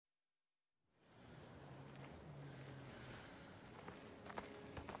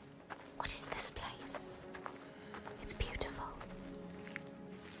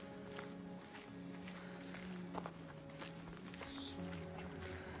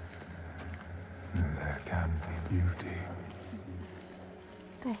There can be beauty.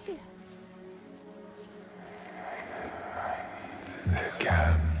 They're here. There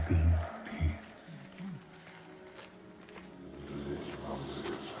can be peace.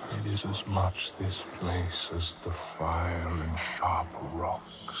 It is as much this place as the fire and sharp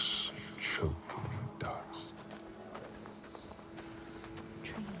rocks choking dust.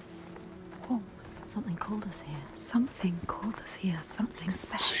 Trees. Warmth. Something called us here. Something called us here. Something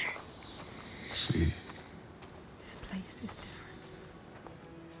special. See. This place is different.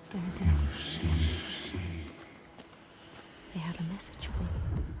 There is You see. They have a message for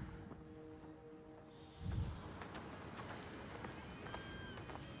you.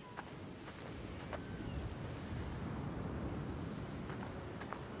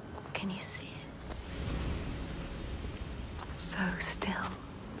 Can you see it? So still.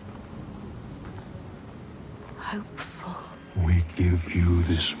 Hopeful. We give you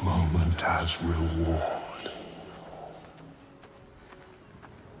this moment as reward.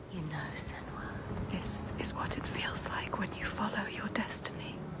 You know, Senua. This is what it feels like when you follow your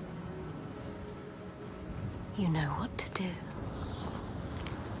destiny. You know what to do.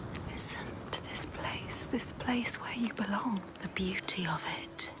 Listen to this place where you belong. The beauty of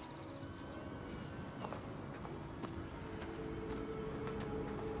it.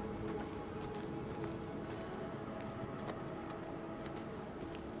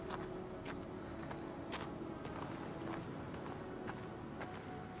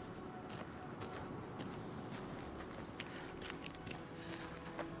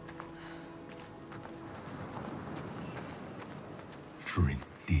 Drink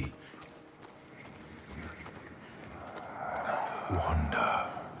deep. Wonder.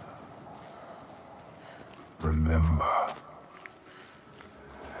 Remember.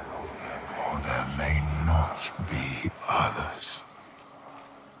 For there may not be others.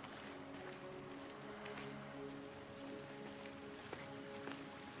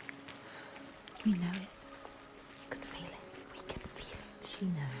 We know it. You can feel it. We can feel it. She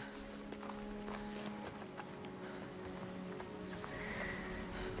knows.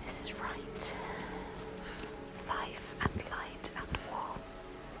 This is right. Life and light and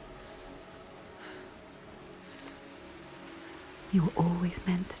warmth. You were always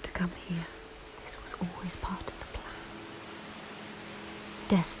meant to come here. This was always part of the plan.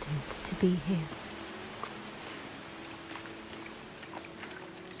 Destined to be here.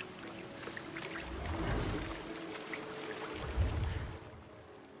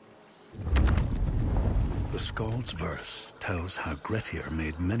 The Skald's verse tells how Grettir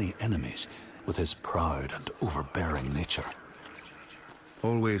made many enemies with his proud and overbearing nature.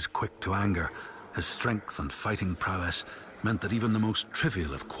 Always quick to anger, his strength and fighting prowess meant that even the most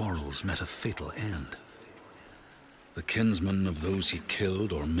trivial of quarrels met a fatal end. The kinsmen of those he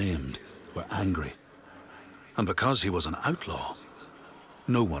killed or maimed were angry, and because he was an outlaw,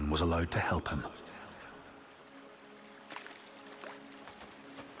 no one was allowed to help him.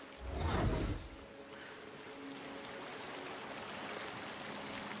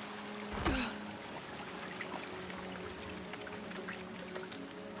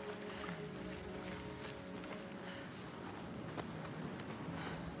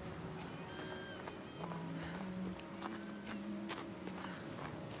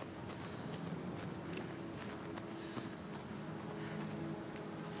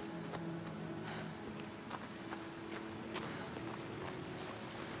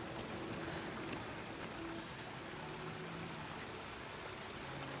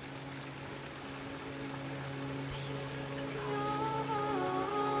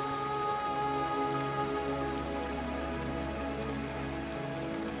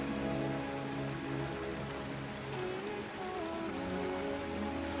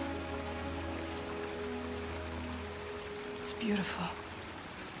 It's beautiful.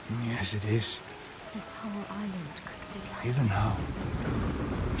 Yes, it is. This whole island could be like Even now. this.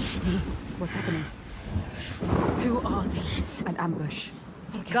 What's happening? Who are these? An ambush.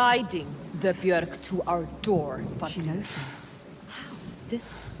 Guiding the Björk to our door. She knows them. How is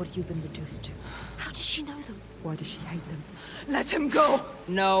this what you've been reduced to? How does she know them? Why does she hate them? Let him go!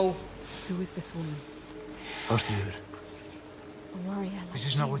 No. Who is this woman? Astridr, A warrior like this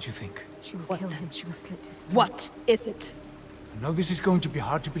is not what you think. She will kill him. She will slit his throat. What is it? I know this is going to be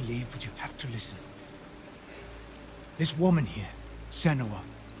hard to believe, but you have to listen. This woman here, Senua,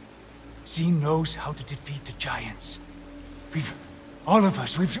 she knows how to defeat the giants. All of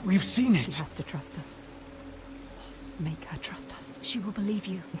us, we've seen it. She has to trust us. Make her trust us. She will believe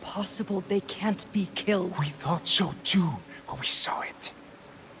you. Impossible. They can't be killed. We thought so too, but we saw it.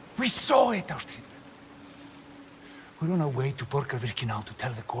 We saw it, Astrid. We're on our way to Bardarvik now to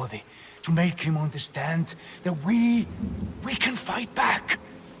tell the Gode, to make him understand that we can fight back.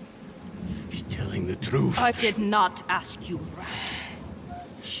 He's telling the truth. I did not ask you, rat.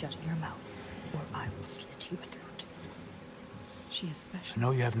 Shut your mouth, or I will slit your throat. She is special. I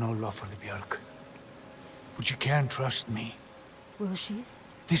know you have no love for the Björk, but you can trust me. Will she?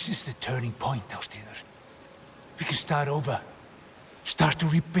 This is the turning point, Astridr. We can start over. Start to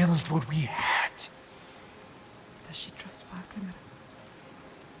rebuild what we had. Does she trust Fargrimr?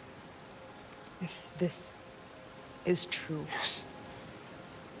 If this is true, Yes.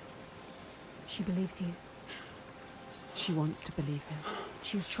 She believes you. She wants to believe him.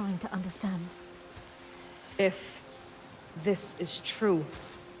 She's trying to understand. if this is true,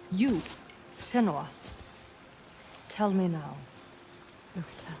 you, Senua, tell me now. Look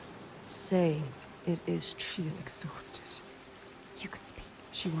at her. Say it is She true. is exhausted. You can speak.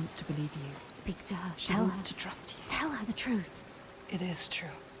 She wants to believe you. Speak to her. She Tell wants her. to trust you. Tell her the truth. It is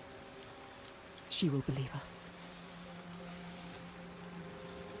true. She will believe us.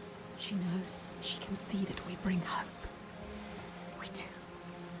 She knows. She can see that we bring hope. We do.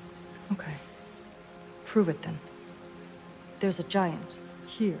 Okay. Prove it then. There's a giant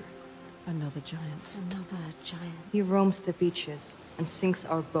here. Another giant. Another giant. He roams the beaches and sinks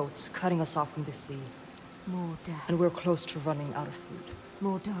our boats, cutting us off from the sea. More death. And we're close to running out of food.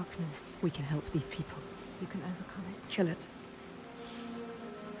 More darkness. We can help these people. You can overcome it. Kill it.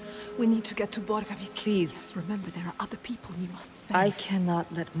 We need to get to Bardarvik. Please. Remember, there are other people we must save. I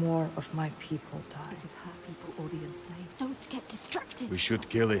cannot let more of my people die. It is her people or the enslaved. Don't get distracted. We should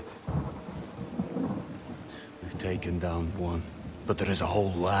kill it. We've taken down one, but there is a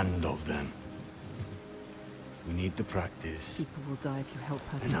whole land of them. We need the practice. People will die if you help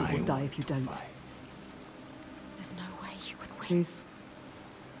her. And People I will die want if you to don't. fight. There's no way you can win. Please.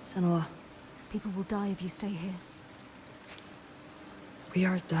 Senua, People will die if you stay here. we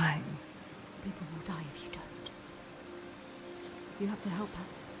are dying. People will die if you don't. You have to help her.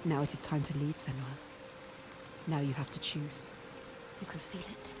 Now it is time to lead, Senua. Now you have to choose. You can feel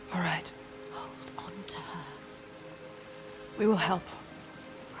it. All right. Hold on to her. We will help.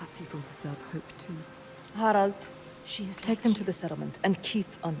 Her people deserve hope too. Harald, She is take like them you. to the settlement and keep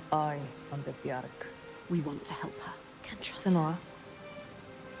an eye on the Bjark. We want to help her. Can trust her. Senua,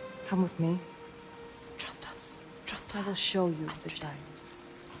 come with me. Trust us. Trust I her. will show you the Astrid. giant.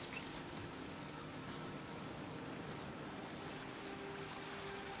 Astrid.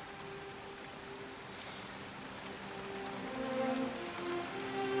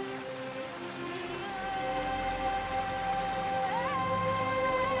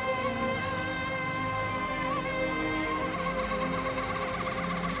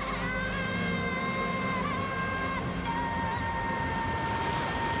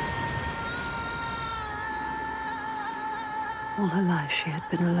 All her life she had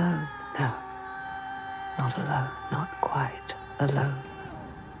been alone. No, not alone, not quite alone.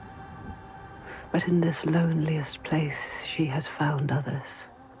 But in this loneliest place she has found others,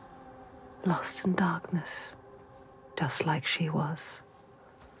 lost in darkness, just like she was.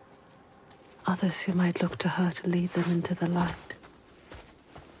 Others who might look to her to lead them into the light.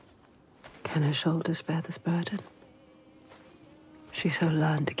 Can her shoulders bear this burden? She so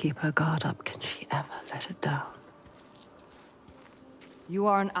learned to keep her guard up, can she ever let it down? You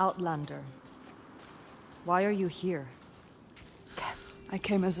are an outlander. Why are you here? I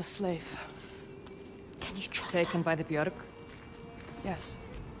came as a slave. Can you trust Taken her? by the Björk? Yes.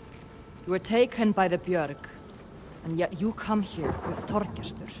 You were taken by the Björk, and yet you come here with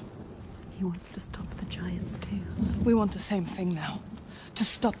Þorgestur. He wants to stop the giants too. We want the same thing now. To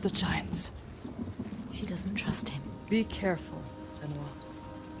stop the giants. She doesn't trust him. Be careful, Senua.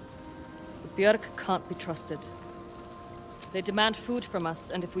 The Björk can't be trusted. They demand food from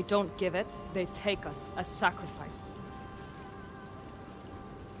us, and if we don't give it, they take us as sacrifice.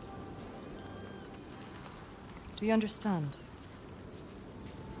 Do you understand?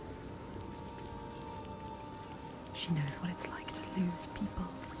 She knows what it's like to lose people.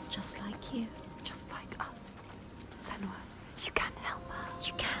 Just like you. Just like us. Senua, you can help her.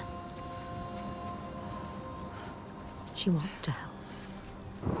 You can. She wants to help.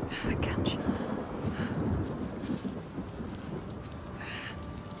 But can she?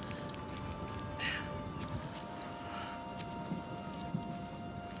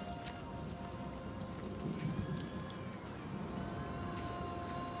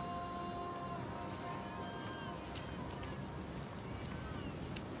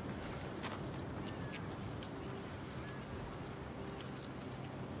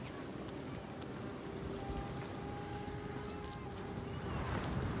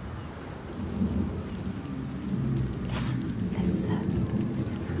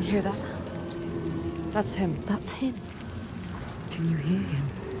 hear that? That's him. That's him. Can you hear him?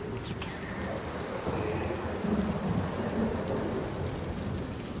 You can.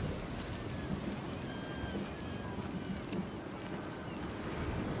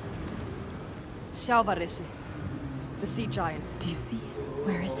 Sjavarrisi, the sea giant. Do you see him?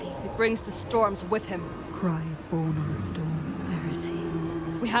 Where is he? He brings the storms with him. Cry is born on a storm. Where is he?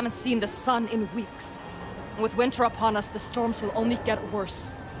 We haven't seen the sun in weeks. And with winter upon us, the storms will only get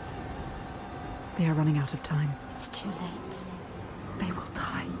worse. They are running out of time. It's too late. They will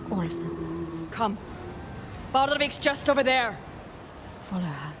die. All of them. Come. Bardarvik's just over there. Follow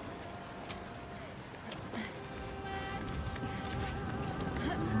her.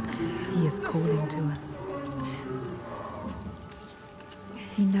 He is calling to us.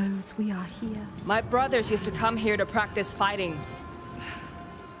 He knows we are here. My brothers used to come here to practice fighting.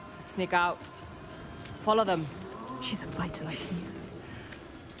 I'd sneak out. Follow them. She's a fighter like you.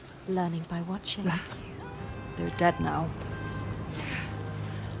 Learning by watching. Like you. They're dead now.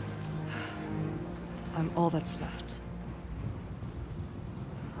 I'm all that's left.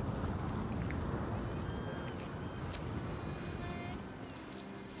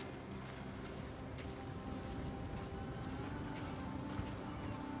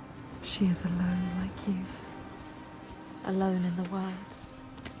 She is alone like you. Alone in the world.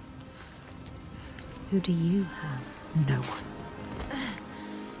 Who do you have? No one.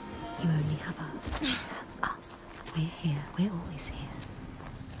 You only have us. She has us. We're here. We're always here.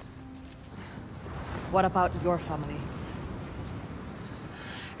 What about your family?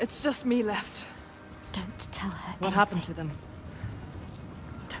 It's just me left. Don't tell her What happened to them?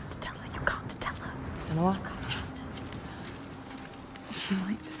 Don't tell her. You can't tell her. Senua? I can't trust her. She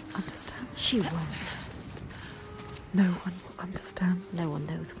might understand. She won't. No one will understand. No one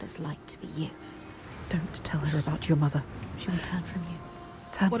knows what it's like to be you. Don't tell her about your mother. She will turn from you.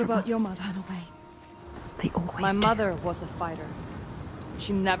 Turn What from about us. your mother? Turn away. They always My do. mother was a fighter.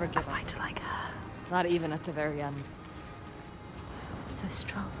 She never A gave up. fighter like her. Not even at the very end. So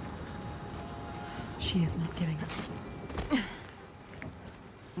strong. She is not giving up.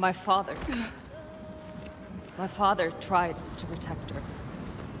 My father tried to protect her.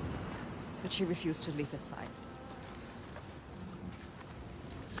 But she refused to leave his side.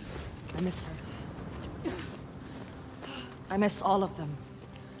 I miss her. I miss all of them.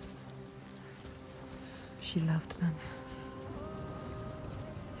 She loved them.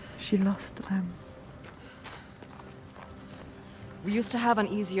 She lost them. We used to have an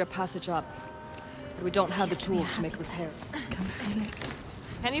easier passage up, but we don't have the Used to be a tools to make happy repairs. I can feel it.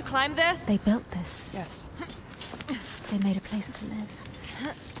 Can you climb this? They built this. Yes. They made a place to live.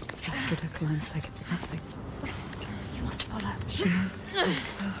 Astridr climbs like it's nothing. You must follow. She knows this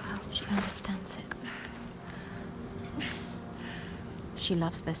place so well. She understands it. She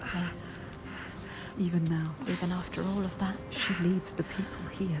loves this place. Even now, Even after all of that. she leads the people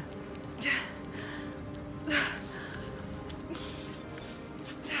here.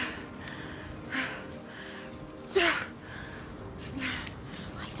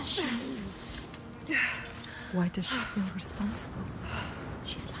 Why does she? Why does she feel responsible?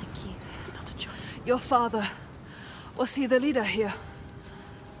 She's like you. It's not a choice. Your father. Was he the leader here?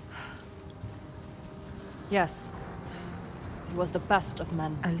 Yes. He was the best of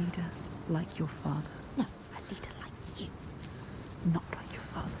men. A leader like your father, No, a leader like you. not like your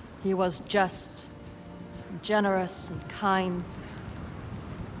father. He was just, generous and kind.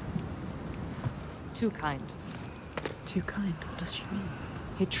 Too kind. Too kind, what does she mean?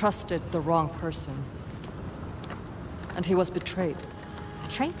 He trusted the wrong person. And he was betrayed. A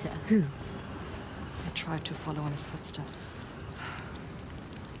traitor. Who? I tried to follow in his footsteps,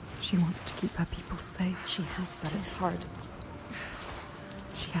 She wants to keep her people safe. She has but to. it's hard.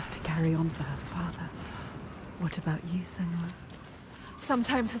 She has to carry on for her father. What about you, Senua?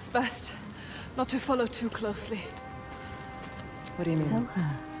 Sometimes it's best not to follow too closely. What do you mean? Tell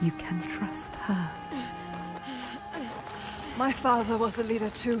her you can trust her. My father was a leader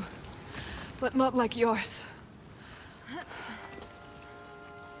too, but not like yours.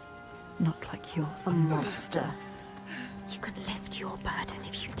 Not like yours. A monster. You can lift your burden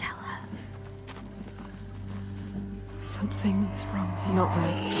if you tell her. Something is wrong here. Not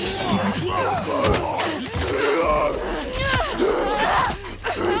right.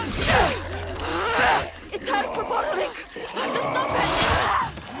 It's hard for Bardarvik! I have to stop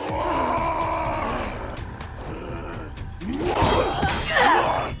it!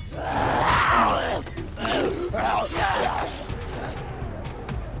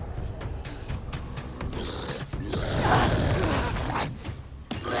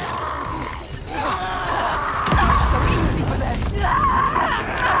 So easy for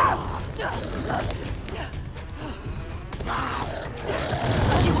them!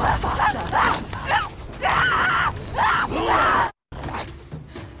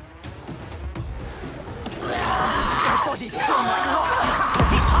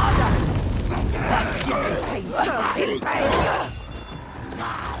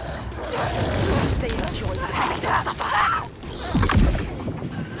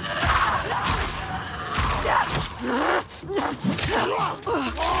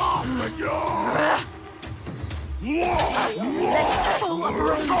 Full of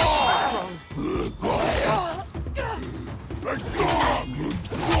rage strong.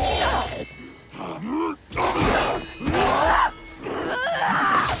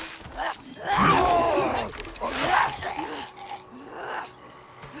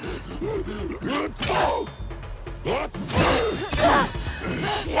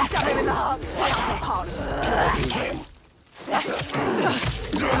 Stab him in the heart. Slice him apart.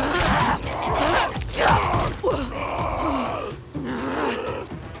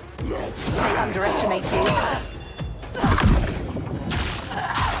 They underestimate you.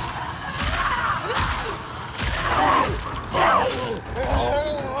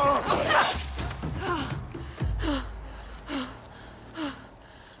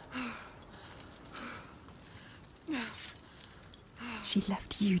 She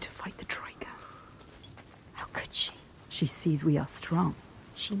left you to fight the Troika. How could she? She sees we are strong.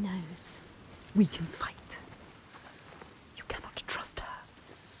 She knows. We can fight. You cannot trust her.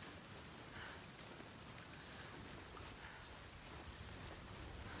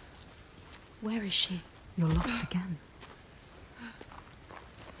 Where is she? You're lost again.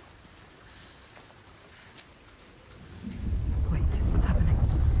 Wait, what's happening?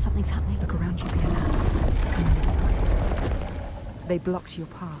 Something's happening. Look around you, be alert. On this side. They blocked your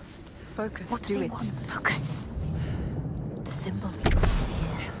path. Focus. What do they want? Focus. The symbol.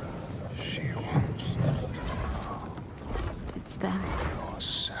 She wants It's them.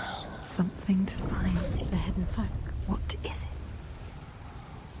 yourself. Something to find. The hidden folk. What is it?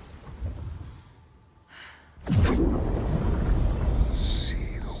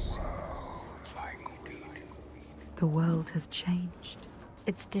 See the world like we do. The world has changed.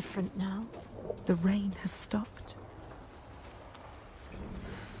 It's different now. The rain has stopped.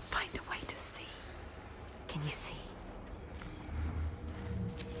 Find a way to see. Can you see?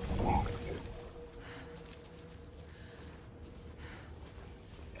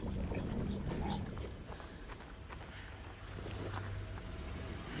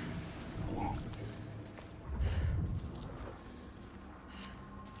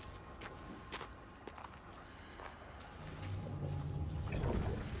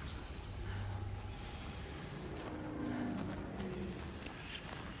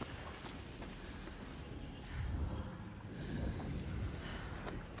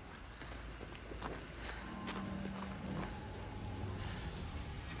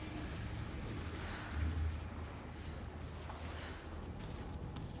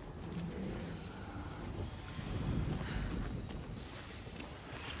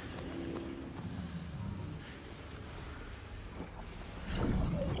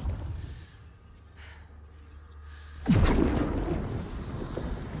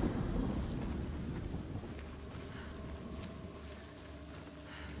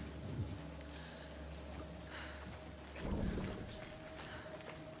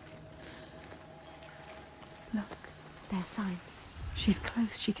 Look, There's signs. she's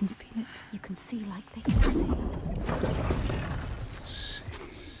close. She can feel it. You can see like they can see. See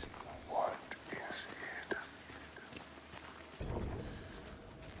what is it?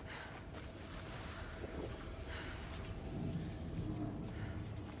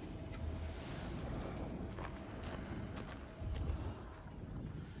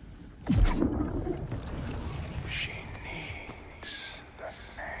 She needs the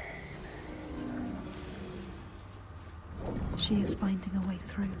name. She is finding a way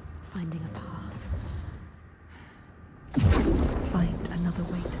through. Finding a path. Find another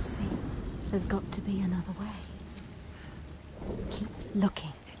way to see. There's got to be another way. Keep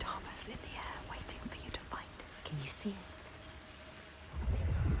looking. It hovers in the air, waiting for you to find it. Can you see it?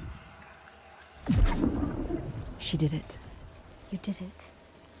 She did it. You did it.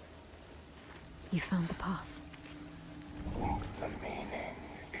 You found the path. The meaning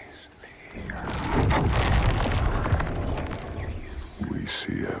is clear. We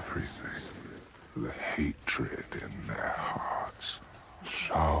see everything. The hatred in their hearts.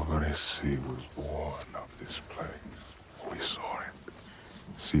 Sjavarrisi was born of this place. We saw it.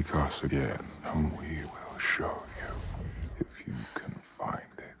 Seek us again, and we will show you. If you can find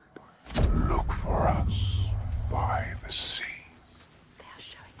it, look for us by the sea. They are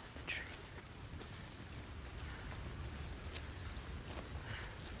showing us the truth.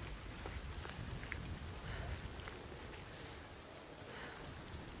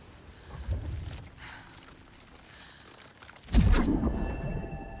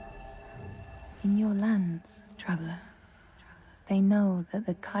 In your lands, traveler, they know that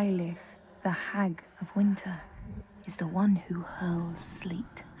the Kailich, the hag of winter, is the one who hurls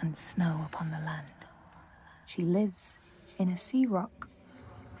sleet and snow upon the land. She lives in a sea rock,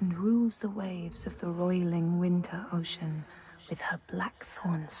 and rules the waves of the roiling winter ocean with her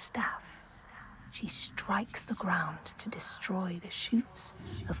blackthorn staff. She strikes the ground to destroy the shoots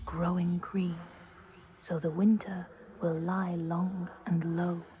of growing green, so the winter will lie long and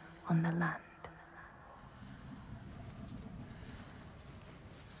low on the land.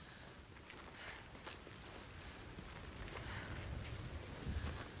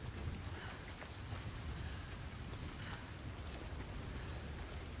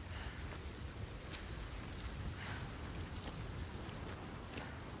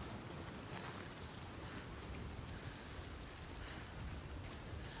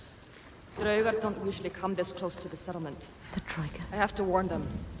 Draugar don't usually come this close to the settlement. The Draugr. I have to warn them.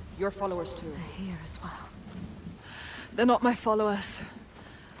 Your followers too. They're here as well. They're not my followers.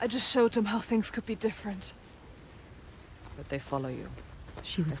 I just showed them how things could be different. But they follow you.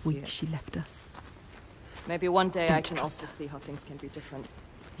 She was weak, she left us. Maybe one day Don't I can trust also her. see how things can be different.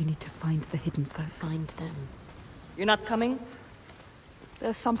 You need to find the hidden folk. Find them. You're not coming?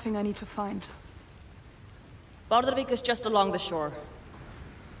 There's something I need to find. Bardarvik is just along the shore.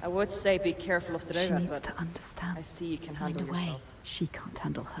 I would say be careful of the She Draugar, needs but to understand. I see you can Find handle a way. yourself. She can't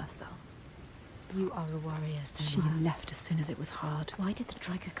handle herself. You are a warrior, Senua. She left as soon as it was hard. Why did the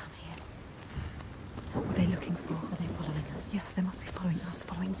Draugr come here? What were they looking for? Are they following us? Yes, they must be following us,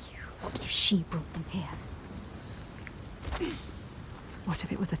 following you. What if she brought them here? What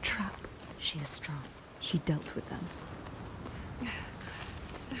if it was a trap? She is strong. She dealt with them.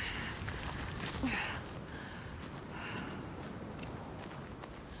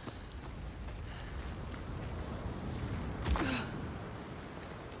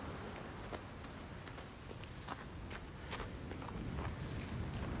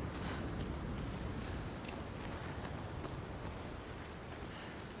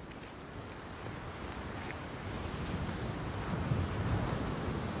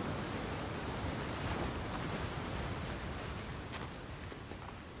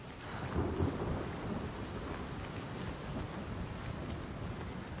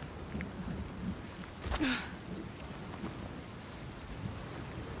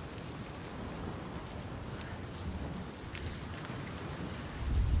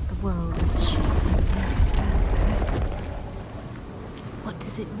 The world is shifting. Yes, ahead. What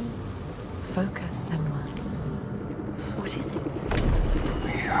does it mean? Focus, Senua. What is it?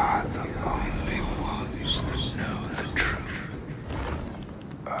 We are the only ones that know the truth.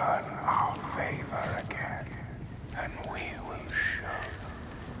 Earn our favor again, and we will show.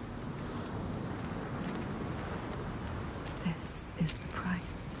 This is the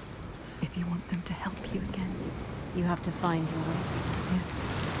price. If you want them to help you again. You have to find your way to them. Yes.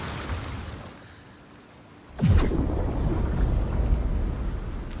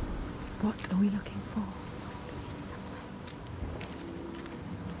 What are we looking for? Must be here somewhere.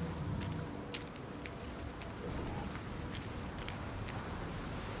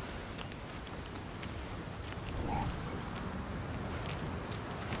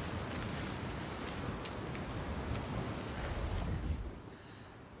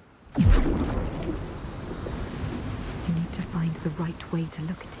 You need to find the right way to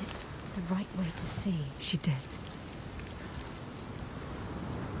look at it. The right way to see. She did.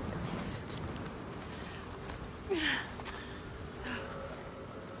 The mist.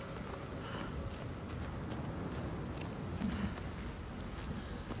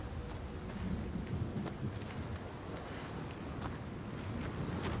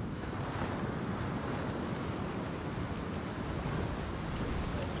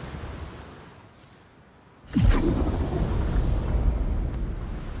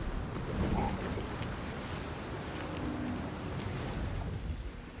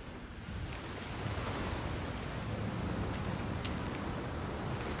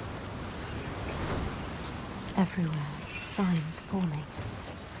 Everywhere, signs forming.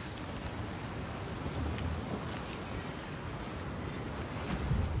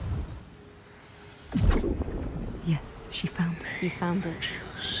 Yes, she found it. You found it.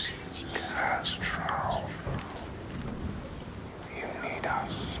 You see as drowned. You need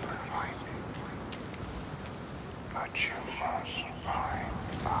us to find it. But you must find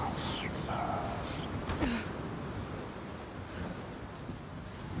us first.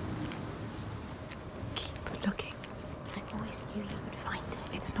 Keep looking. I always knew you would find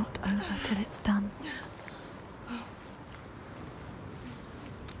it. It's not over till it's done.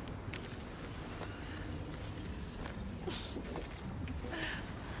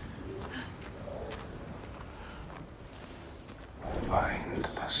 Find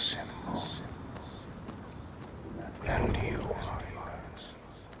the symbol, and you will yours.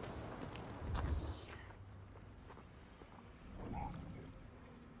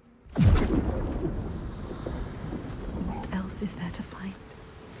 else is there to find?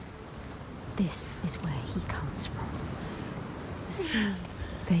 This is where he comes from. The sea.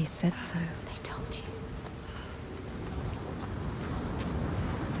 They said so. They told you.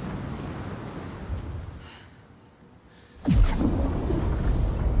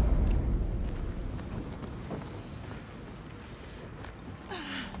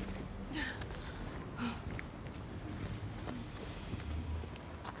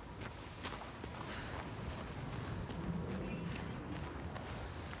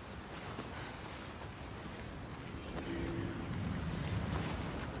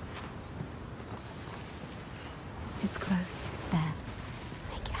 It's close. There.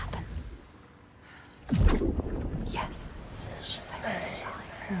 Make it happen. Yes. So sigh.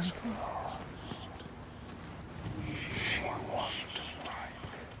 She wants to find it.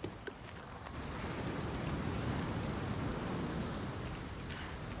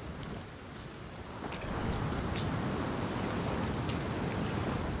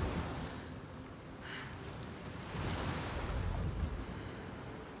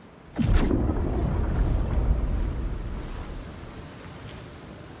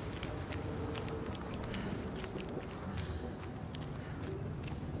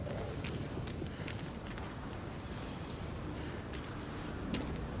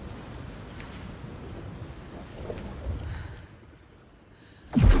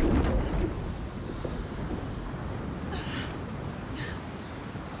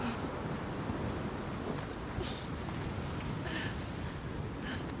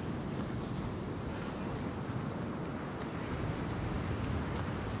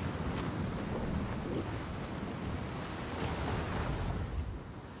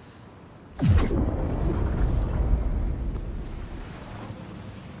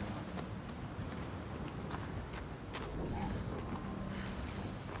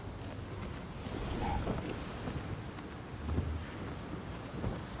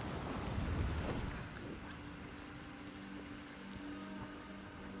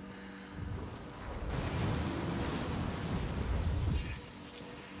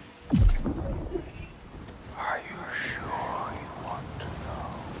 Are you sure you want to know?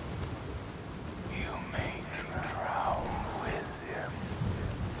 You made me drown with him.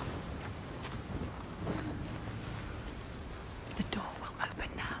 The door will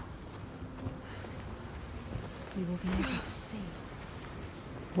open now. You will be able to see.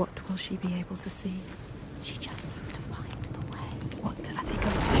 What will she be able to see? She just needs to find the way. What are they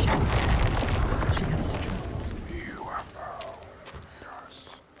going to show us? She has to trust. You have found us.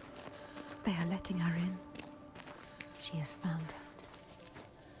 They are letting her in. She has found it.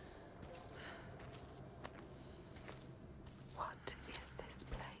 What is this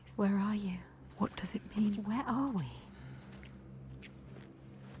place? Where are you? What does it mean? Where are we?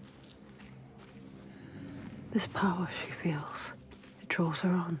 This power she feels, it draws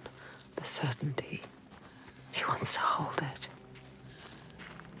her on. The certainty. She wants to hold it.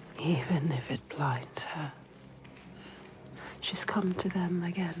 Even if it blinds her. She's come to them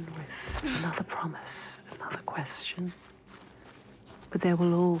again with another promise, another question. But there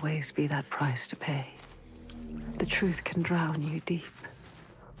will always be that price to pay. The truth can drown you deep.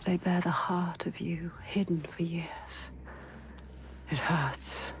 Lay bare the heart of you, hidden for years. It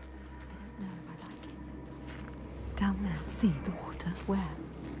hurts. I don't know if I like it. Down there, see the water. Where?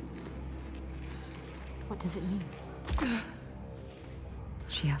 What does it mean?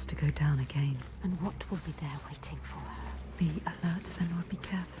 She has to go down again. And what will be there waiting for her? Be alert, Senua. Be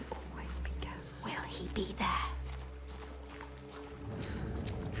careful. Always be careful. Will he be there?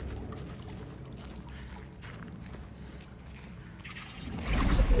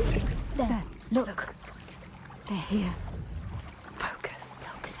 There. Look. They're here. Focus.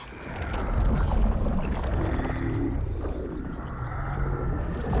 Focus in.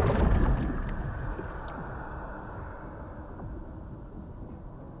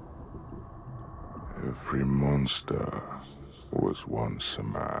 Every monster was once a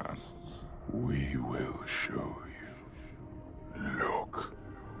man. We will show you. Look.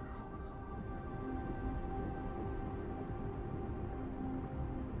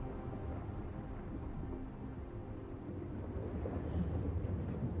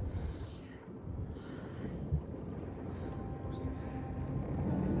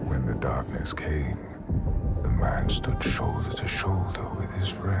 When the darkness came, the man stood shoulder to shoulder with his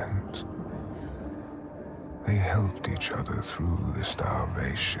friends. They helped each other through the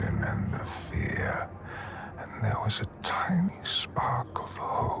starvation and the fear, and there was a tiny spark of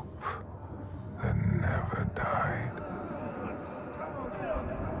hope that never died.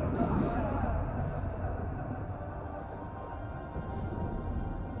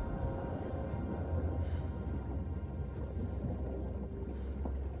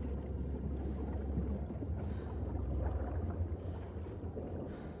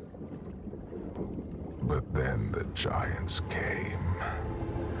 Then the giants came,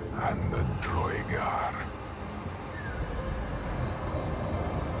 and the Droigar.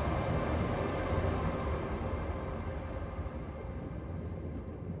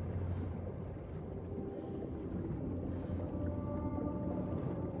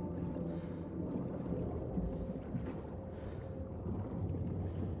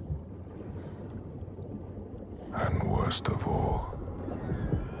 And worst of all,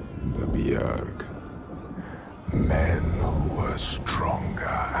 the Bjerg. Men who were stronger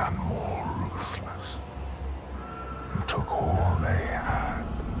and more ruthless, and took all they had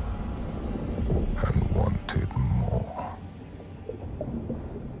and wanted more.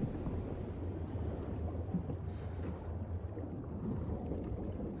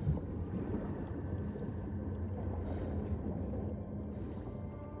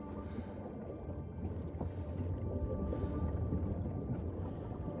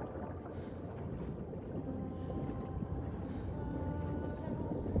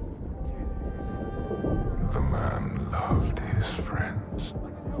 The man loved his friends,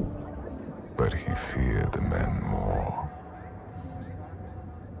 but he feared the men more.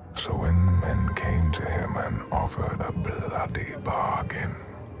 So when the men came to him and offered a bloody bargain,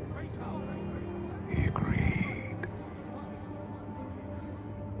 he agreed.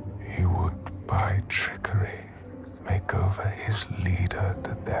 He would, by trickery, make over his leader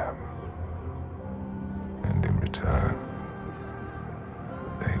to them. And in return,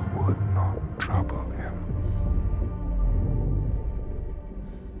 they would not trouble him.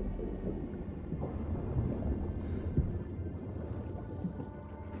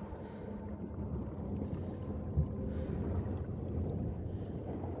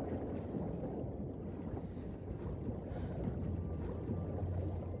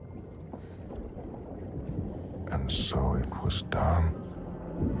 And so it was done,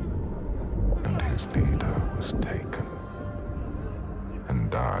 and his leader was taken and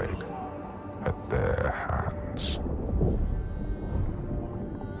died at their hands.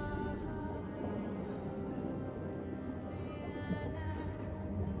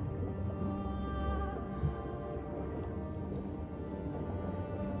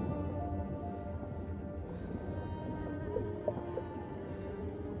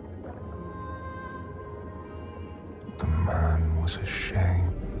 The man was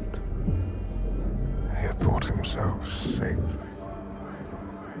ashamed. He had thought himself safe.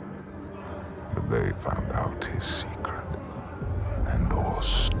 But they found out his secret, and all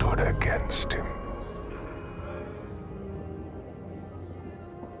stood against him.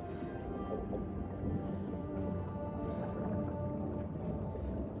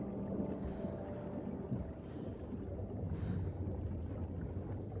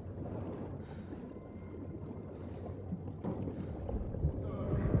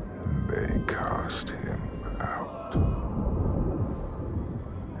 They cast him out,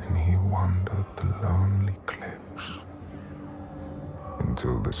 and he wandered the lonely cliffs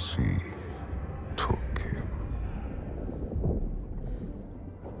until the sea took him.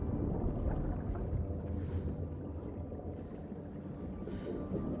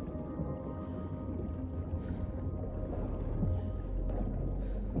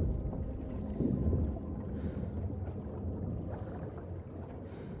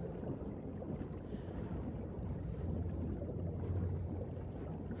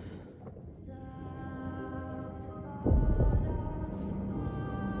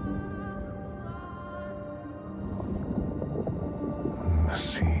 The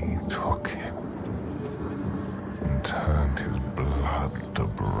sea took him and turned his blood to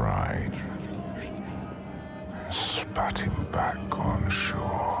brine and spat him back on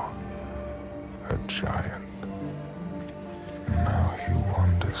shore, a giant. Now he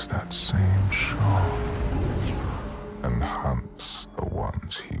wanders that same shore and hunts the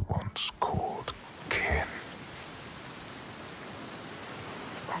ones he once called kin.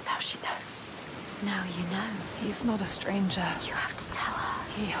 So now she knows. Now you know. He's not a stranger. You have to tell her.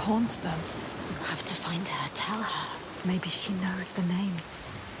 He haunts them. You have to find her. Tell her. Maybe she knows the name.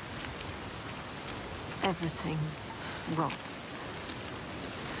 Everything rots.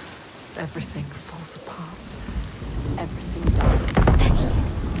 Everything falls apart. Everything dies.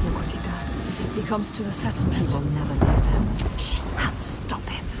 Yes. Look what he does. He comes to the settlement. He will never leave them. She has to stop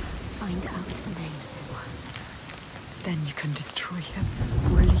him. Find out the name, Senua. Then you can destroy him.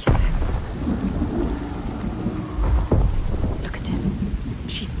 Release him. Look at him.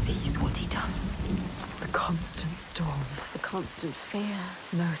 She sees what he does. The constant storm. The constant fear.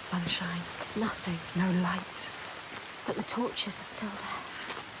 No sunshine. Nothing. No light. But the torches are still there.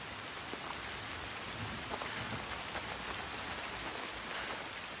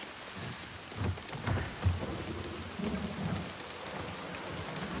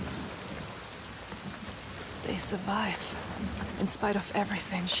 They survive. In spite of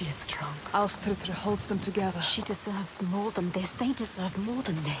everything. She is strong. Astridr holds them together. She deserves more than this. They deserve more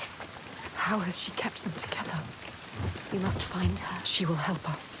than this. How has she kept them together? We must find her. She will help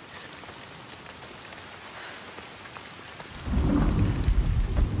us.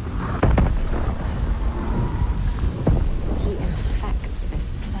 He infects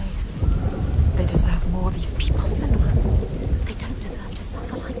this place. They deserve more, these people, Senua. They don't deserve to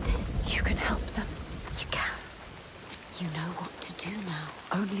suffer like this. You can help them. You can. You know what to do now.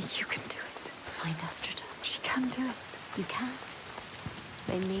 Only you can do it. Find Astridr. She can do it. You can.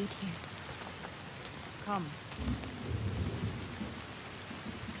 They need you. Come.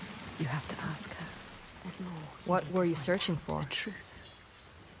 You have to ask her. There's more. What were you searching for? The truth.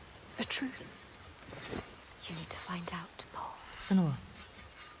 The truth. You need to find out more. Senua.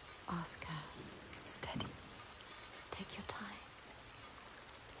 Ask her. Steady. Take your time.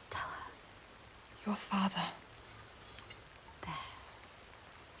 Tell her. Your father. There.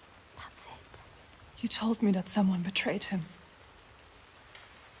 That's it. You told me that someone betrayed him.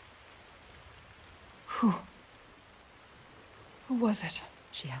 Who? Who was it?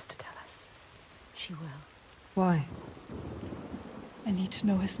 She has to tell us. She will. Why? I need to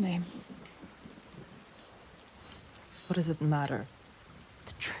know his name. What does it matter?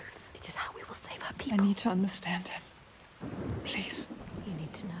 The truth. It is how we will save our I people. need to understand him. Please. You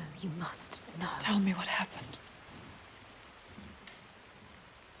need to know. You must know. Tell me what happened.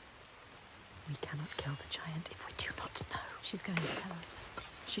 We cannot kill the giant if we do not know. She's going to tell us.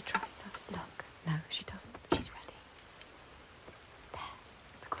 She trusts us. Look. No, she doesn't. She's ready. There.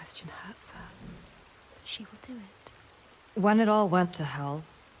 The question hurts her. She will do it. When it all went to hell,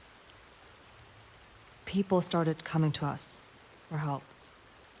 people started coming to us for help.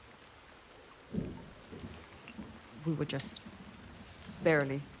 We were just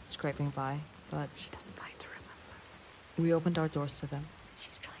barely scraping by, but She doesn't like to remember. we opened our doors to them,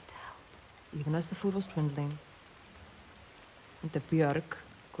 She's trying to help. even as the food was dwindling, and the Björk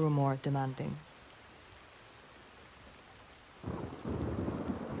grew more demanding.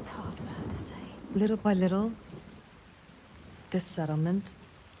 It's hard for her to say. Little by little, this settlement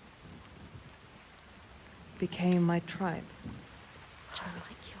became my tribe. Just like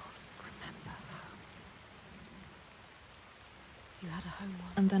yours. Remember. You had a home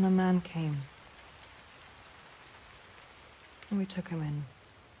once. And then a man came. And we took him in.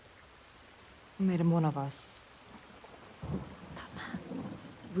 We made him one of us. That man.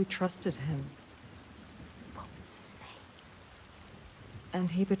 We trusted him. What was his name? And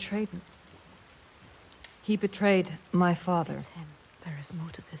he betrayed me. He betrayed my father. It's him. There is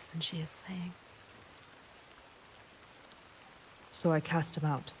more to this than she is saying. So I cast him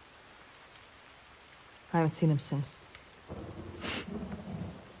out. I haven't seen him since.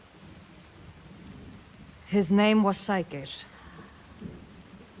 His name was Saga.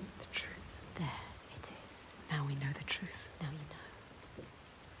 The truth. There it is. Now we know the truth. Now you know.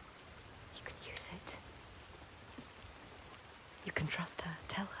 You can use it. You can trust her.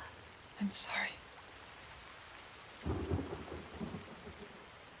 Tell her. I'm sorry.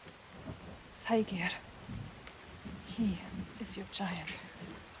 Saigir. He is your giant.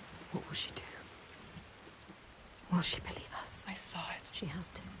 What will she do? Will she believe us? I saw it. She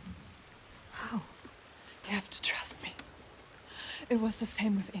has to. How? You have to trust me. It was the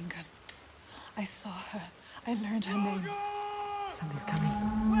same with Ingun. I saw her. I learned her name. Something's coming.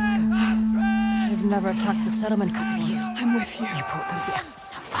 They've never attacked the settlement because of you. I'm with you. You brought them here.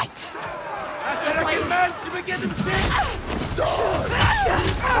 Now fight.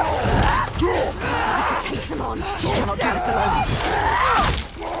 You have to take them on. She cannot do this alone.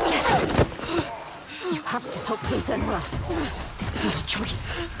 Yes. You have to help them, Senua. This isn't a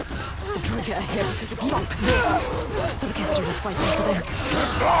choice. The Drigger are here to stop this. The orchestra is fighting for them.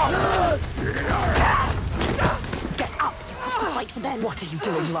 Get up. You have to fight for them. What are you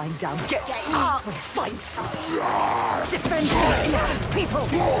doing lying down? Get up and fight. Defend these innocent people.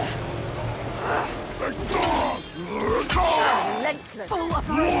 Relentless. Full of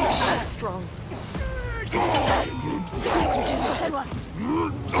rage. So strong. You can do this, Senua.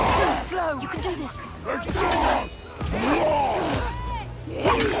 Too slow. You can do this.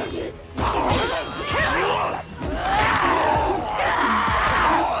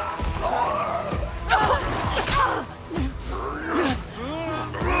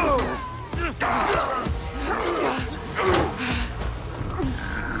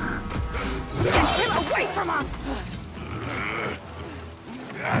 Get him away from us!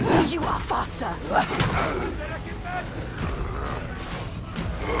 You are faster!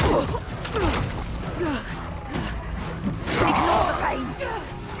 Ignore the pain!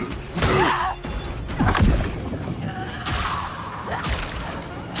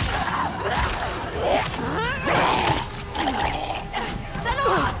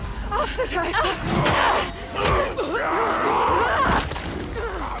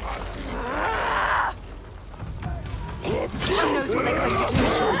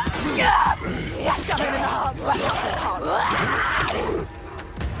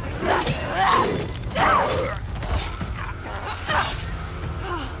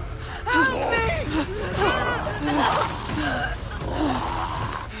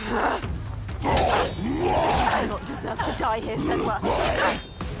 die here, Senua.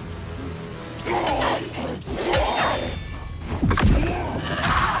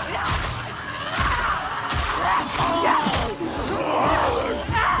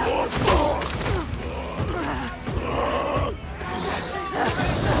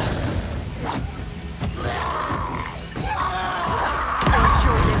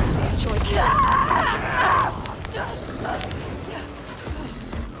 Enjoy this. Enjoy killing.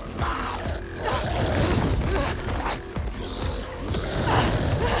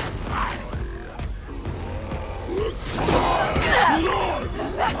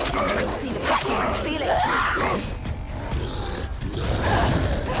 I can see the passion and feel it.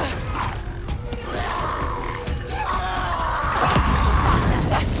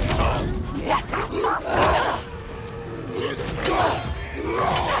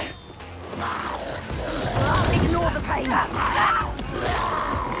 Ignore the pain.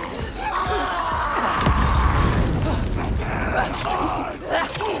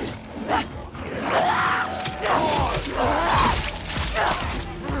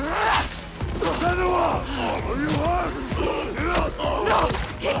 Senua! Are you hurt? No!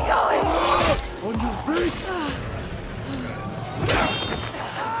 Keep going! On your feet!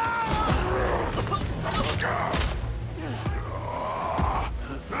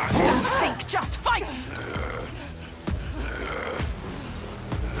 Don't think, just fight!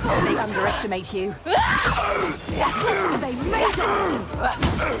 They underestimate you. They made it!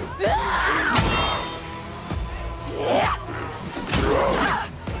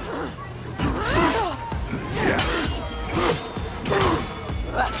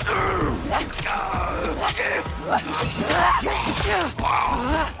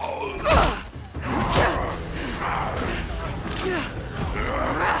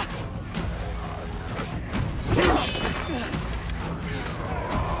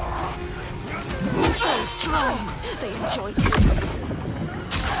 So strong! They enjoy killing.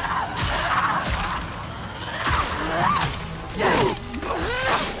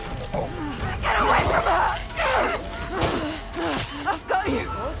 Get away from her! I've got you!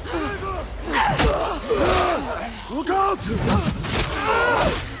 Look out!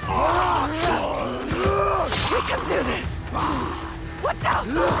 We can do this! Watch out!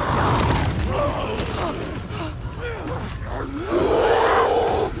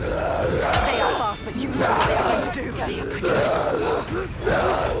 They are fast, but you know what they are going to do. They are predictable.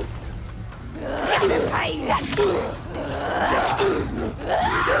 Give them pain! The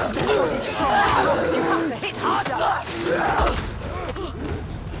sword is strong, so you have to hit harder!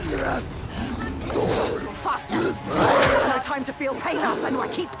 Faster! There's no time to feel pain now, Senua.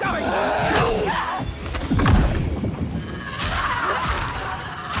 Keep going!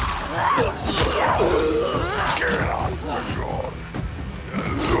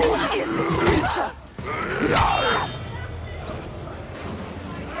 What is this creature? Yes!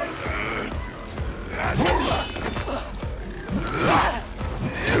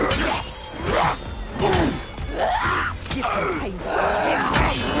 Give them pain, son.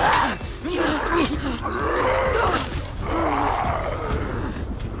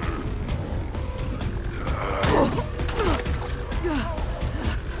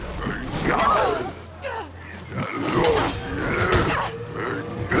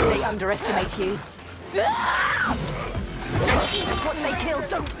 They underestimate you. That's what they kill.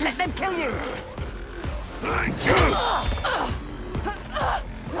 Don't let them kill you.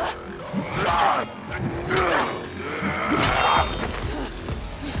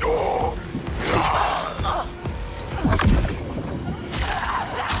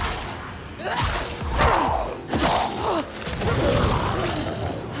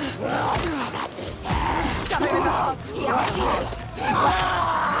 Stab him in the heart. He has heart.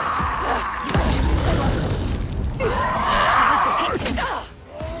 Try to hit him.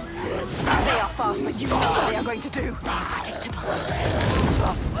 They are fast, but you know what they are going to do. They are predictable.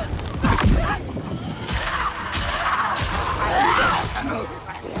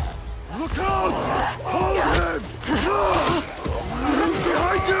 Look out! Hold him!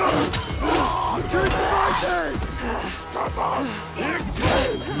 Behind you! Keep fighting!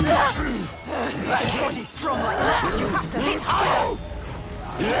 Body's strong like that. You have to hit harder.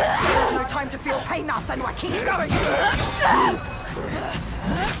 There's no time to feel pain now, Senua. Keep going.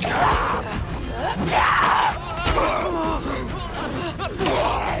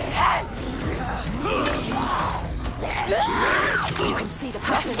 You can see the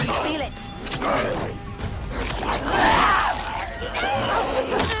pattern and feel it.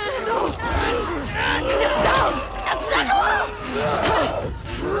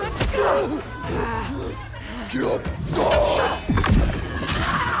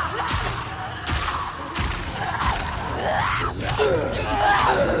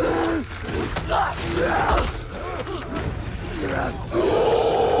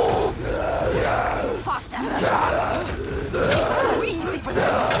 Faster! It's so easy for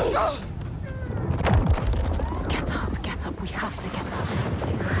them! Get up, we have to get up.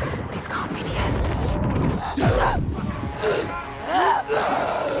 This can't be the end.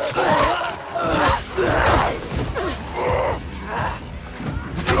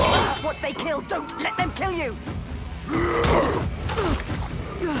 That's what they kill! Don't let them kill you!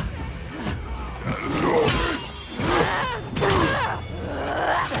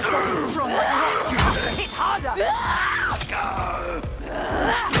 Their body's strong like rocks. You have to hit harder!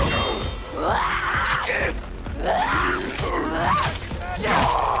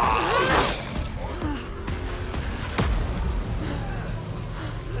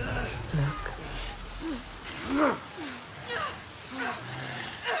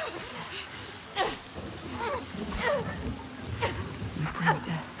 You bring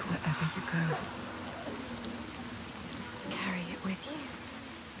death wherever you go. Carry it with you.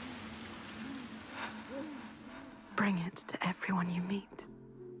 Bring it to everyone you meet.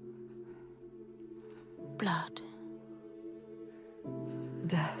 Blood.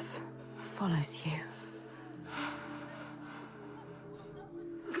 Death follows you.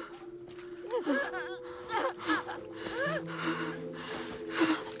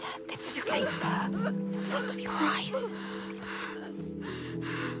 Another death. It's too late for her. In front of your eyes.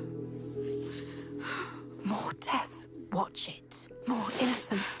 More death. Watch it. More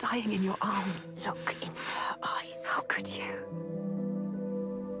innocents dying in your arms. Look into her eyes. How could you?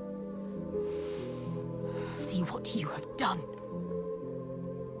 See what you have done.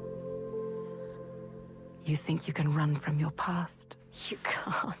 You think you can run from your past? You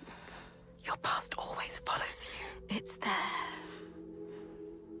can't. Your past always follows you. It's there.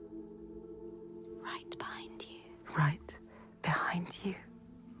 Right behind you. Right behind you.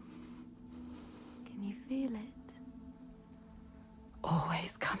 Can you feel it?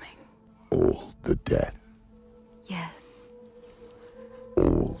 Always coming. All the death, Yes.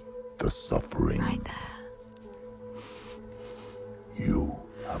 all the suffering. Right there. You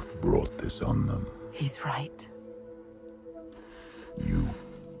have brought this on them. He's right. You,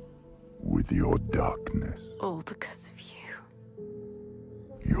 with your darkness, All because of you.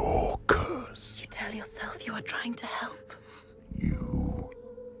 your curse. You tell yourself you are trying to help. You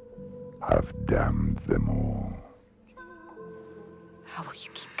have damned them all. How will you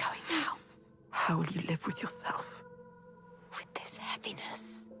keep going now? How will you live with yourself? With this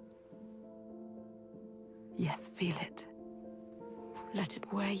heaviness. Yes, feel it. Let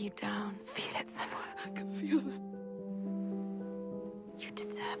it wear you down. Feel it, Senua. I can feel them. You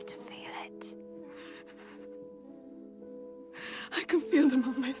deserve to feel it. I can feel them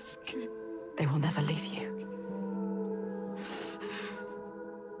on my skin. They will never leave you.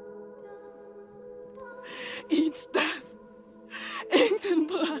 Each death inked in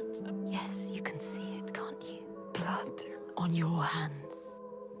blood. Yes, you can see it, can't you? Blood. On your hands.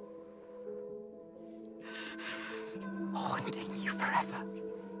 Haunting you forever.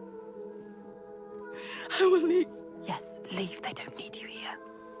 I will leave. Yes, leave. They don't need you here.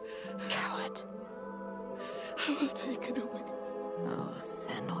 Coward. I will take it away. Oh,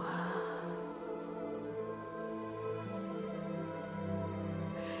 Senua.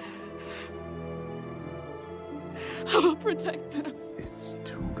 I will protect them. It's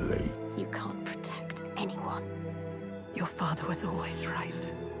too late. You can't protect anyone. Your father was always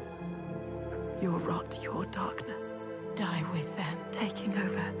right. Your rot, your darkness, Die with them. taking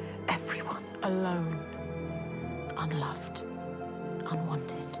over everyone. Alone. Unloved.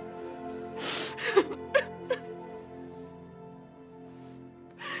 Unwanted.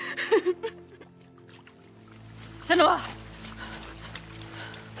 Senua!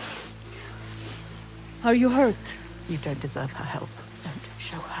 Are you hurt? You don't deserve her help. Don't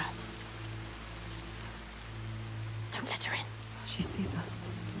show her. Don't let her in. She sees us.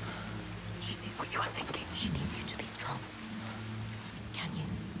 She sees what you are thinking. She needs you to be strong. Can you?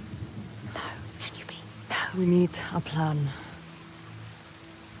 No. Can you be? We need a plan.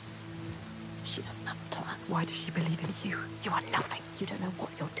 She doesn't have a plan. Why does she believe in you? You are nothing. You don't know what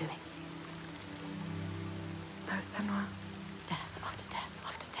you're doing. No, Senua. Death after death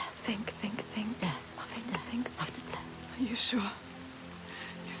after death. Think. Death after death Think. after death. Are you sure?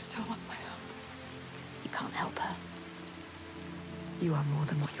 You still want my help? You can't help her. You are more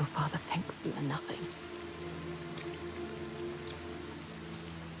than what your father thinks. You are nothing.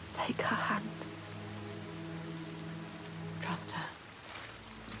 Take her hand. Trust her.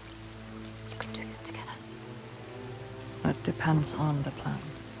 You can do this together. That depends on the plan.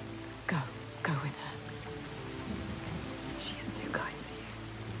 Go with her. She is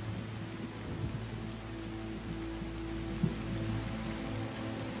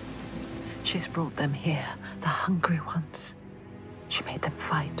She's brought them here, the hungry ones. She made them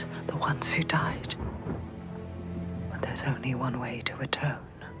fight, the ones who died. But there's only one way to atone.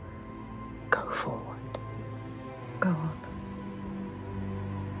 Go forward. Go on.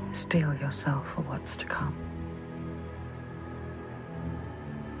 Steel yourself for what's to come.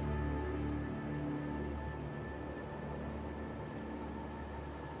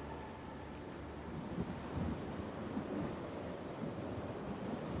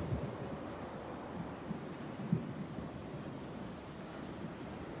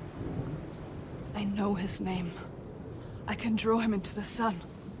 I know his name. I can draw him into the sun.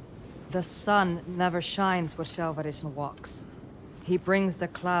 The sun never shines where Sjavarrisi walks. He brings the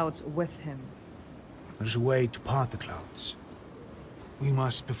clouds with him. There's a way to part the clouds. We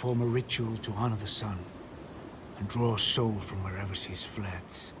must perform a ritual to honor the sun, and draw a soul from wherever she's fled,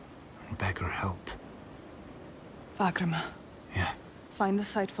 and beg her help. Vagrima. Yeah? Find a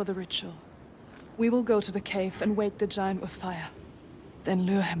site for the ritual. We will go to the cave and wake the giant with fire. Then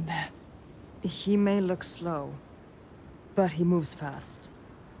lure him there. He may look slow, but he moves fast.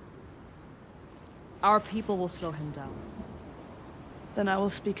 Our people will slow him down. Then I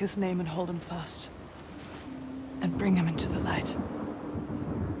will speak his name and hold him fast. And bring him into the light.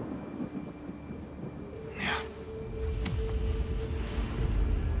 Yeah.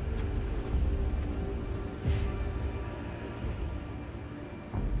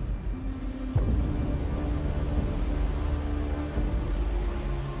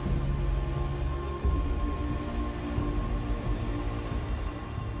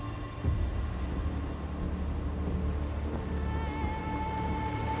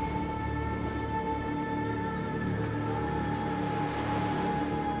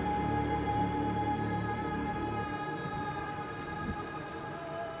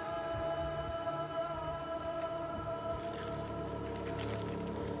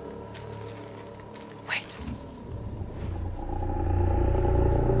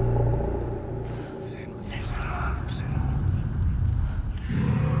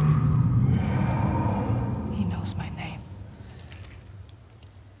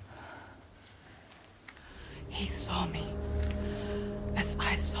 He saw me, as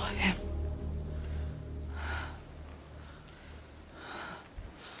I saw him.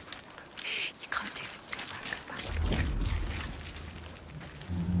 You can't do this. Go back.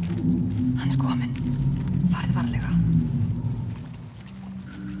 Hann kominn. Farið varlega.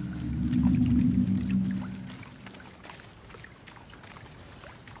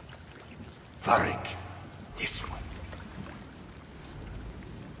 Varric, this one.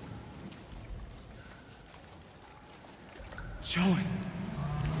 Sjáin.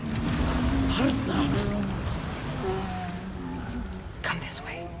 Þarna. Come this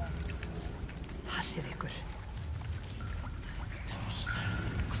way. Passið ykkur.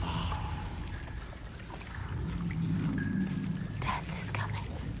 Death is coming.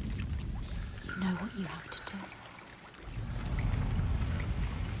 You know what you have to do.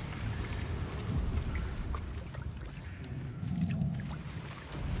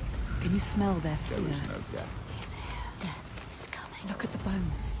 Can you smell their fear? There is no death. He's here. Death is coming. Look at the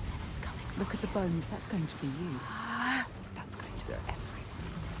bones. Death is coming. Look at the bones. That's going to be you. That's going to be everyone.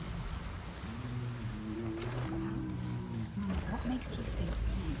 What makes you think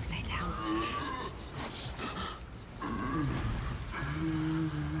you stay down?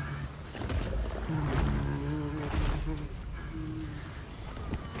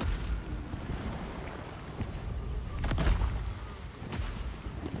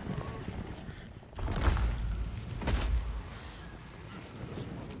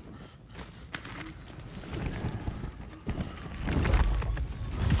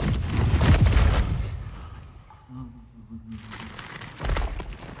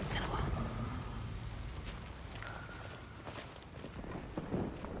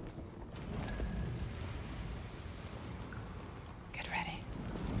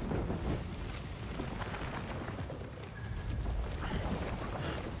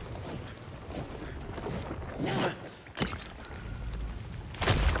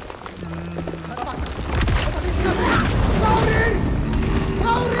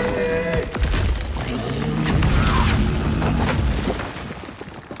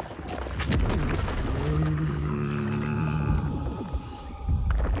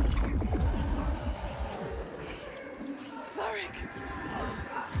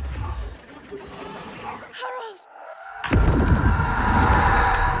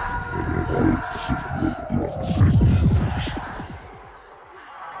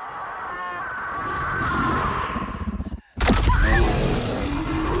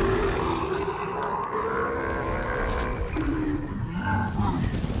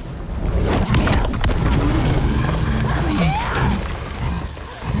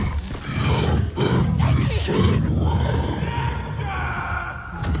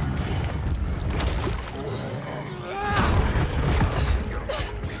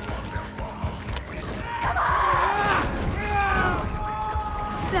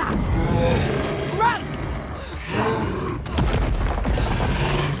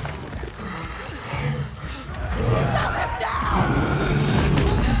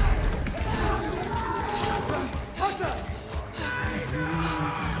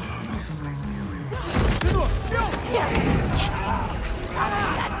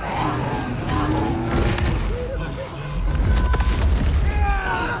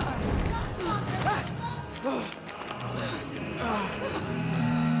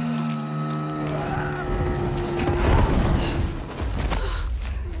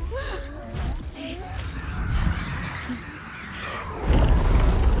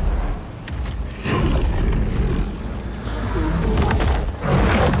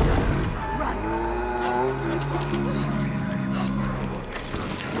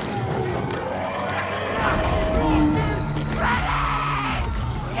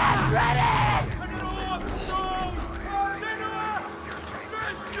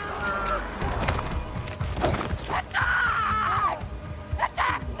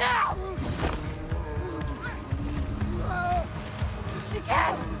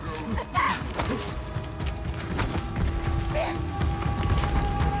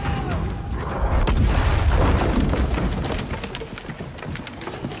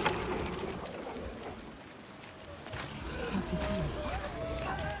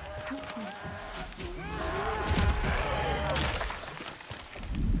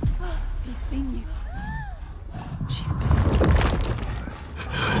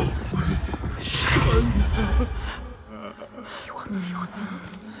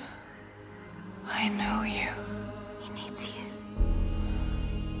 I know you. He needs you.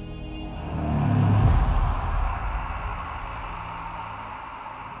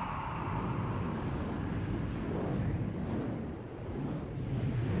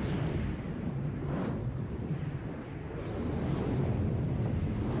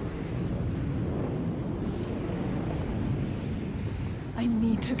 I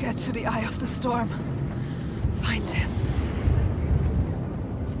need to get to the Eye of the Storm. Find him.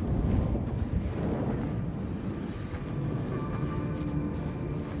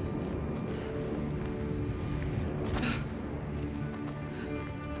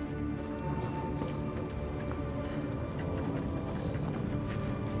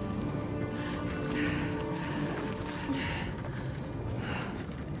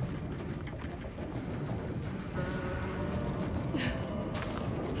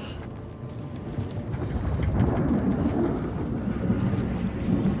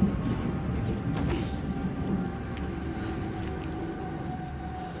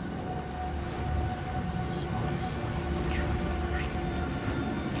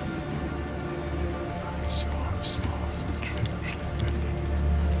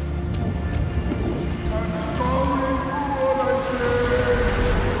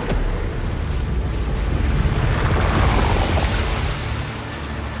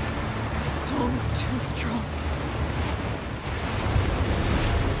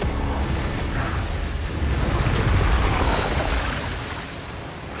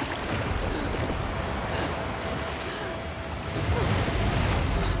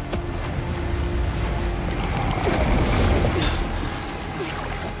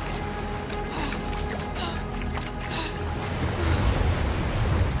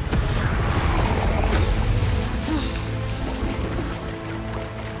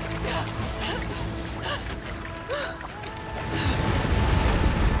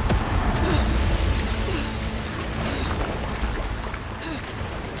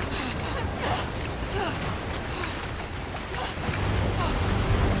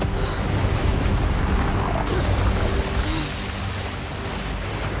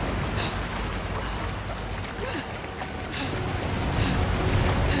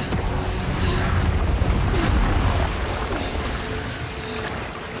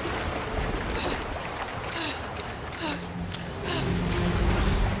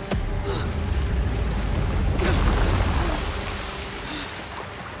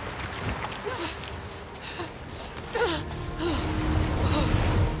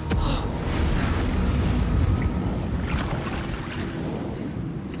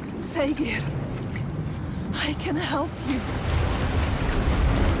 Saga, I can help you.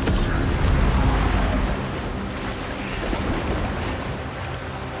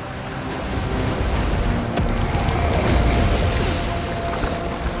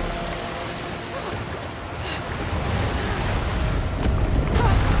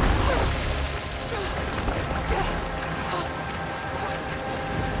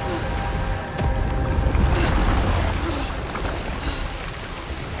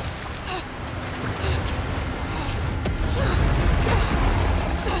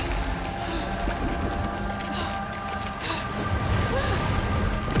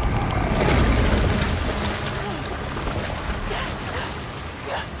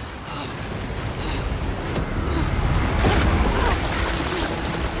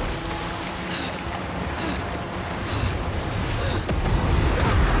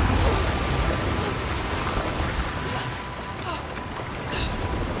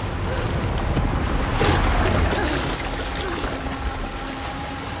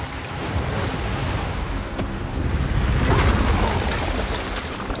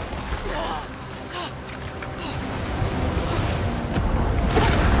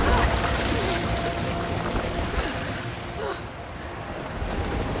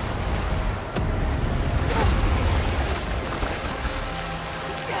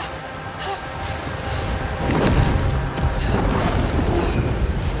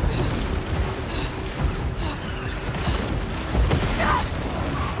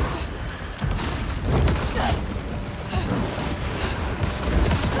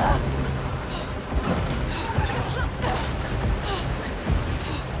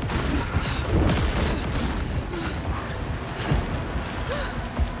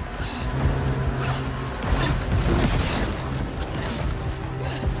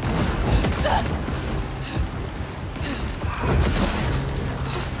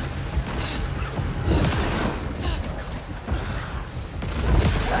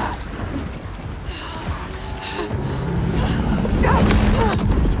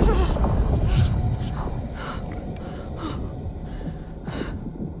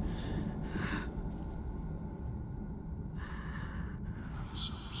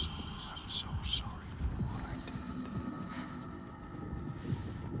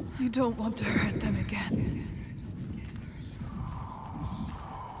 don't want to hurt them again.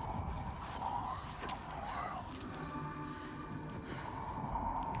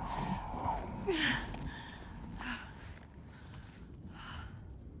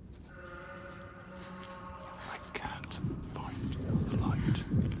 I can't find the light.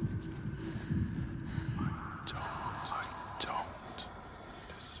 I don't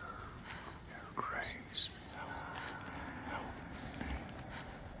deserve your grace. Help me.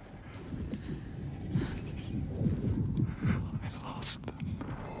 I lost them.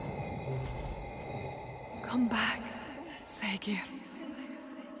 Come back, Saga.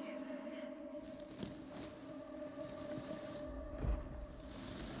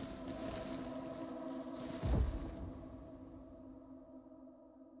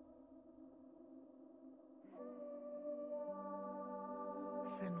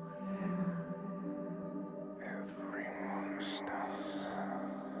 Every monster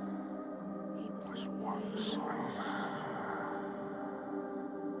was once a man.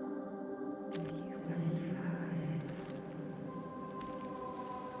 And you found him.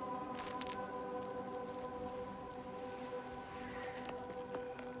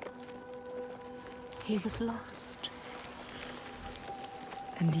 He was lost.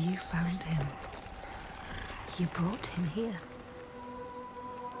 And you found him. You brought him here.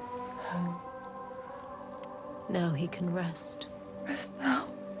 Home. Now he can rest. Rest now,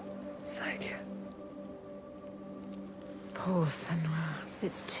 Saga. Poor Senua.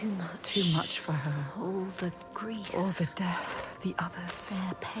 It's too much. Too much for her. All the grief. All the death, the others.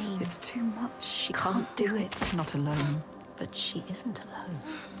 Their pain. It's too much. She can't do it. Not alone. But she isn't alone.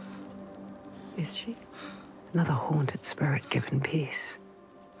 Is she? Another haunted spirit given peace.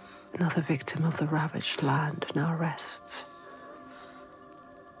 Another victim of the ravaged land now rests.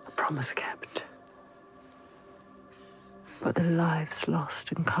 A promise kept. But the lives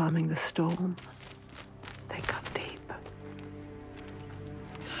lost in calming the storm, they cut deep.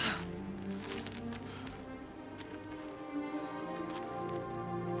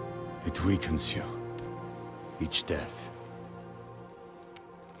 It weakens you. Each death.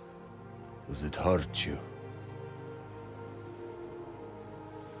 Does it hurt you?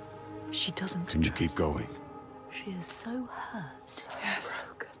 She doesn't Can you trust. keep going? She is so hurt, so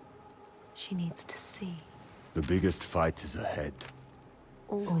broken. She needs to see. The biggest fight is ahead.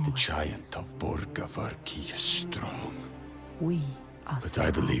 Always. The giant of Bardarvik is strong. We are But strong.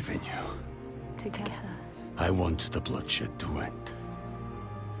 I believe in you. Together. I want the bloodshed to end.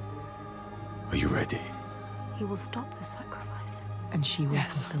 Are you ready? He will stop the sacrifices. And she will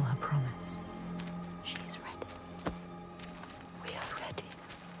Yes. fulfill her promise. She is ready. We are ready.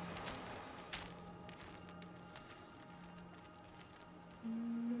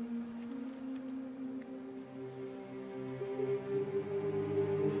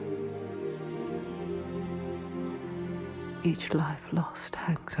 Each life lost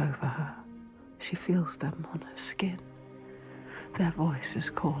hangs over her. She feels them on her skin. Their voices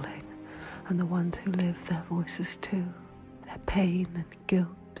calling, and the ones who live, their voices too. Their pain and guilt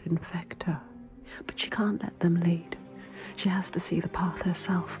infect her, but she can't let them lead. She has to see the path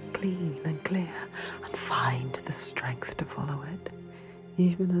herself, clean and clear, and find the strength to follow it,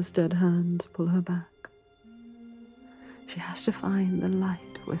 even as dead hands pull her back. She has to find the light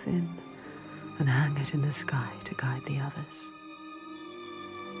within and hang it in the sky to guide the others.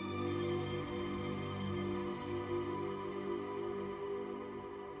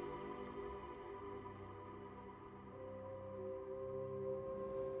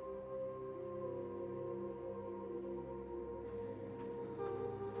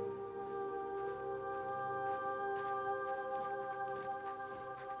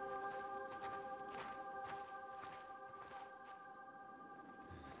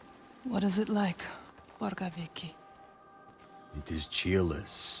 What is it like, Bardarvik? It is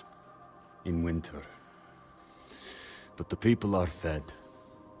cheerless in winter. But the people are fed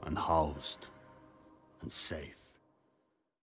and housed and safe.